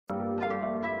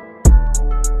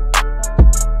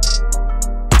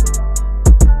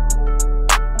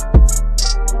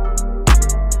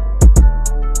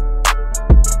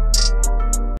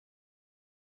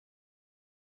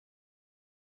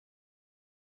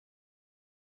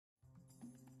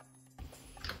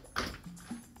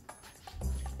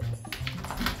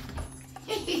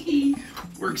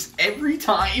works every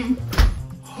time.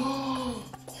 Oh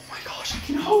my gosh, I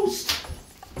can host.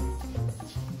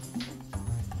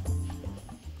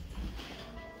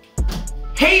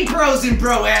 Hey bros and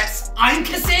broettes, I'm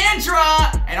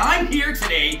Cassandra, and I'm here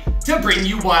today to bring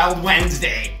you Wild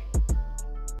Wednesday.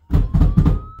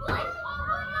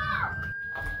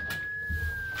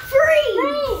 Free!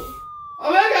 Oh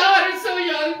my god, I'm so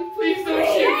young. Please don't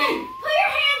shoot me. Put your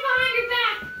hands behind your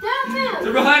back. Don't move.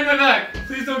 They're behind my back.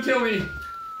 Please don't kill me.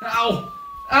 Ow.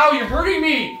 Ow, you're hurting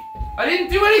me. I didn't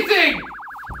do anything.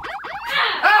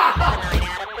 Ah!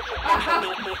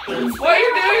 Why are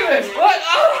you doing this? What?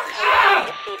 Oh,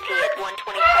 ah!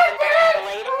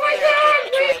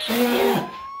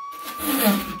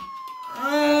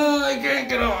 Oh, I can't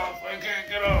get off. I can't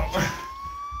get off.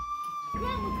 Come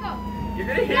on, let's go. You're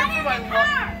gonna hear from my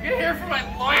lawyer. You're gonna hear from my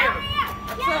lawyer.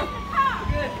 Get in the car.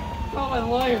 Good. Call my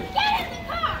lawyer. Get in the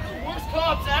car. Worst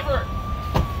cops ever.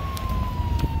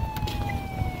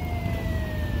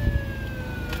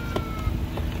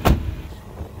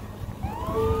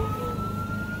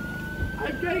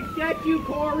 I'm gonna get you,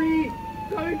 Corey.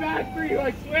 Coming back for you,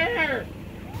 I swear.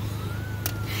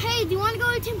 Hey, do you want to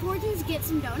go to Tim Hortons to get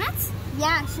some donuts?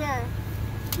 Yeah, sure.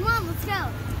 Come on, let's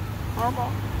go.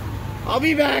 I'll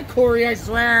be back, Corey, I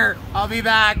swear. I'll be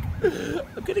back.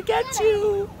 I'm gonna get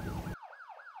you.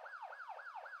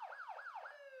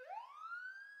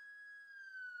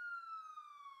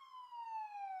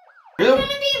 We're gonna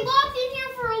be locked in here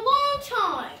for a long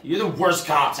time. You're the worst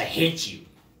cops. I hate you.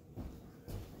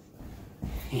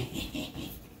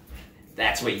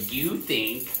 That's what you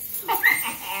think.